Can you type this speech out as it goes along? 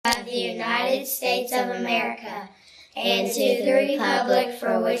the United States of America, and to the republic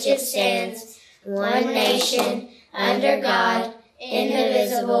for which it stands, one nation, under God,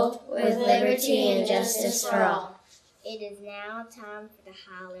 indivisible, with liberty and justice for all. It is now time for the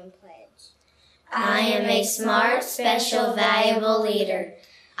Highland Pledge. I am a smart, special, valuable leader.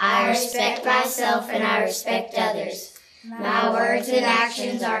 I respect myself and I respect others. My words and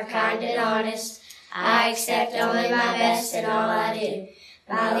actions are kind and honest. I accept only my best in all I do.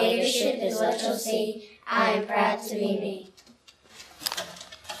 My leadership is what you'll see. I am proud to be me.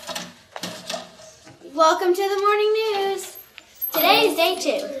 Welcome to the morning news. Today is day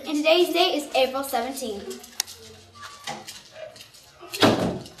 2, and today's date is April 17th.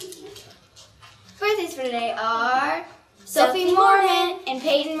 Birthdays for today are Sophie Morgan and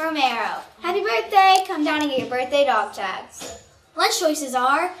Peyton Romero. Happy birthday! Come down and get your birthday dog tags. Lunch choices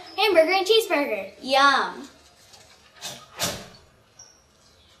are hamburger and cheeseburger. Yum!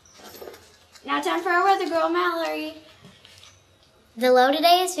 Now time for our weather girl, Mallory. The low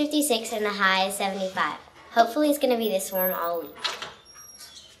today is 56 and the high is 75. Hopefully it's going to be this warm all week.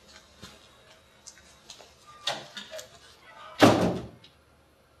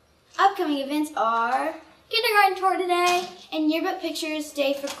 Upcoming events are kindergarten tour today, and yearbook pictures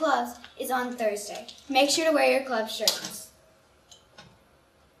day for clubs is on Thursday. Make sure to wear your club shirts.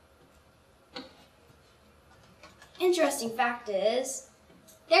 Interesting fact is,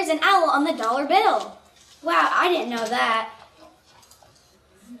 there's an owl on the dollar bill. Wow, I didn't know that.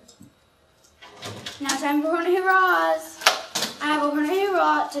 Now time for Hornet Hurrahs. I have a Hornet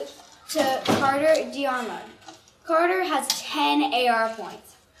Hurrah to Carter Diarmo. Carter has 10 AR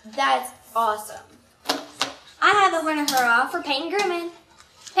points. That's awesome. I have a Hornet Hurrah for Peyton Grumman.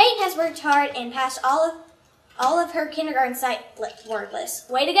 Peyton has worked hard and passed all of her kindergarten sight word list.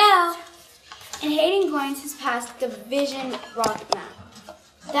 Way to go! And Hayden Goins has passed Division Rock Map.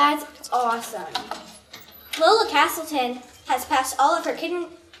 That's awesome. Lola Castleton has passed all of her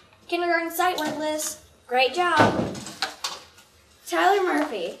kindergarten sight word list. Great job. Tyler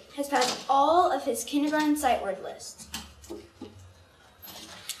Murphy has passed all of his kindergarten sight word list.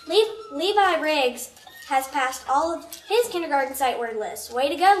 Levi Riggs has passed all of his kindergarten sight word list. Way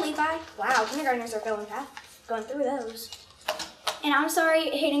to go, Levi. Wow, kindergartners are going through those. And I'm sorry,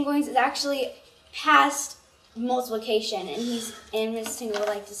 Hayden Goins is actually past multiplication, and Miss Tingle would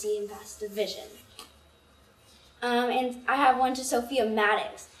like to see him pass division. And I have one to Sophia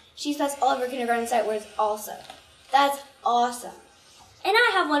Maddox. She's passed all of her kindergarten sight words also. That's awesome. And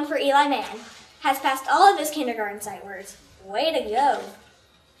I have one for Eli Mann. Has passed all of his kindergarten sight words. Way to go.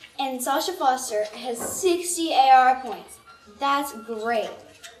 And Sasha Foster has 60 AR points. That's great.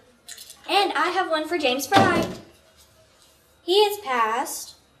 And I have one for James Fry. He has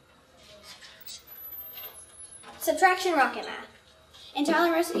passed Subtraction Rocket Math. And Tyler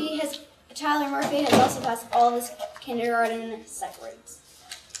Murphy has also passed all of his kindergarten sight words.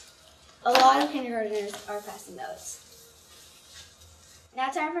 A lot of kindergartners are passing those. Now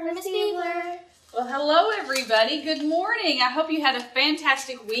time for Miss Beebler. Well, hello everybody. Good morning. I hope you had a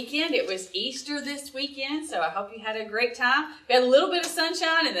fantastic weekend. It was Easter this weekend, so I hope you had a great time. We had a little bit of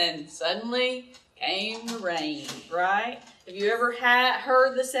sunshine and then suddenly came the rain, right? Have you ever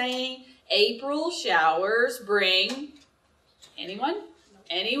heard the saying, April showers bring, anyone?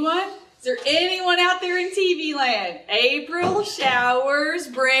 Anyone? Is there anyone out there in TV land? April showers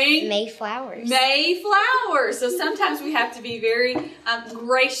bring Mayflowers. Mayflowers. So sometimes we have to be very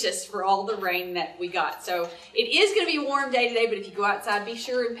gracious for all the rain that we got. So it is going to be a warm day today, but if you go outside, be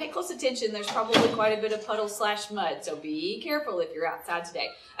sure and pay close attention. There's probably quite a bit of puddle/mud, so be careful if you're outside today.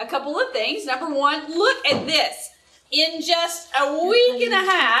 A couple of things. Number one, look at this. In just a week and a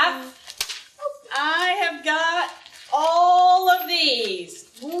half, I have got all of these.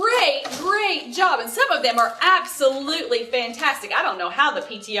 Great job. And some of them are absolutely fantastic. I don't know how the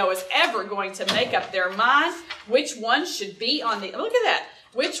PTO is ever going to make up their mind which one should be on the, look at that,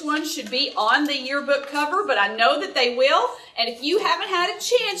 which one should be on the yearbook cover, but I know that they will. And if you haven't had a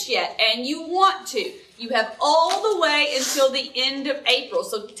chance yet and you want to, you have all the way until the end of April.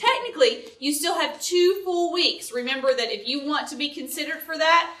 So technically, you still have 2 full weeks. Remember that if you want to be considered for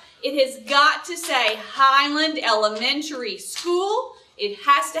that, it has got to say Highland Elementary School. It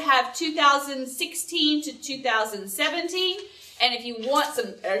has to have 2016 to 2017. And if you want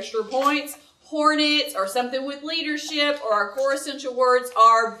some extra points, Hornets or something with leadership or our core essential words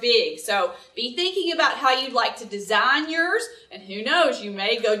are big. So be thinking about how you'd like to design yours. And who knows, you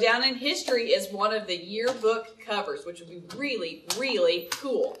may go down in history as one of the yearbook covers, which would be really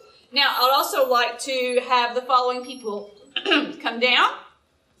cool. Now, I'd also like to have the following people come down.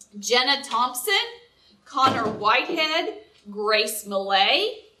 Jenna Thompson, Connor Whitehead, Grace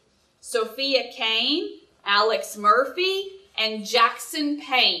Millay, Sophia Kane, Alex Murphy, and Jackson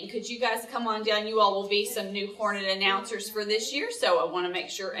Payne. Could you guys come on down? You all will be some new Hornet announcers for this year, so I want to make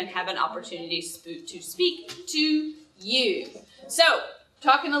sure and have an opportunity to speak to you. So,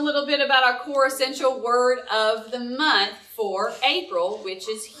 talking a little bit about our core essential word of the month for April, which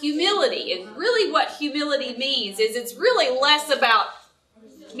is humility. And really what humility means is it's really less about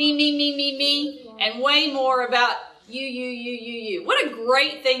me, and way more about you. What a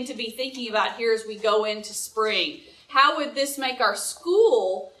great thing to be thinking about here as we go into spring. How would this make our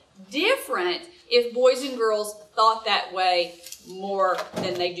school different if boys and girls thought that way more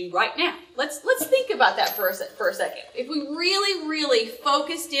than they do right now? Let's think about that for a second. If we really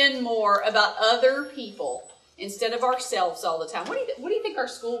focused in more about other people instead of ourselves all the time, what do you think our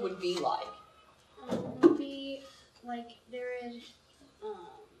school would be like? Would be like there is.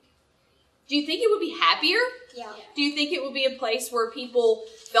 Do you think it would be happier? Yeah. Do you think it would be a place where people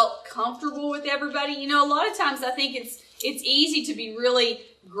felt comfortable with everybody? You know, a lot of times I think it's easy to be really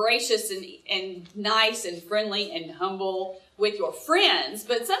gracious and nice and friendly and humble with your friends,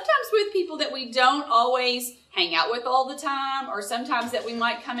 but sometimes with people that we don't always hang out with all the time, or sometimes that we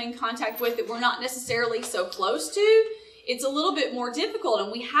might come in contact with that we're not necessarily so close to, it's a little bit more difficult,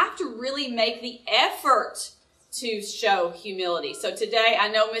 and we have to really make the effort to show humility. So today, I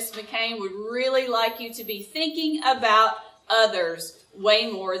know Miss McCain would really like you to be thinking about others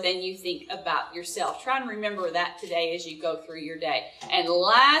way more than you think about yourself. Try and remember that today as you go through your day. And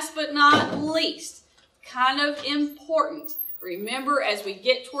last but not least, kind of important, remember as we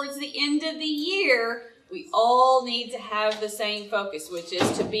get towards the end of the year, we all need to have the same focus, which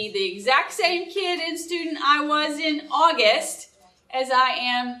is to be the exact same kid and student I was in August as I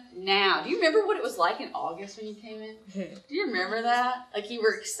am now. Do you remember what it was like in August when you came in? Do you remember that? Like you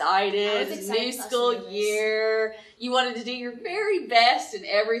were excited. New school year. You wanted to do your very best and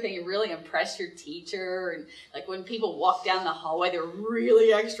everything and really impress your teacher. And like when people walked down the hallway, they were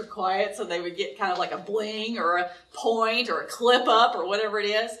really extra quiet so they would get kind of like a bling or a point or a clip up or whatever it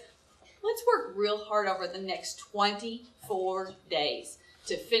is. Let's work real hard over the next 24 days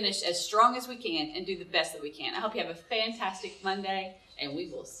to finish as strong as we can and do the best that we can. I hope you have a fantastic Monday, and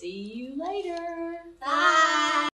we will see you later. Bye.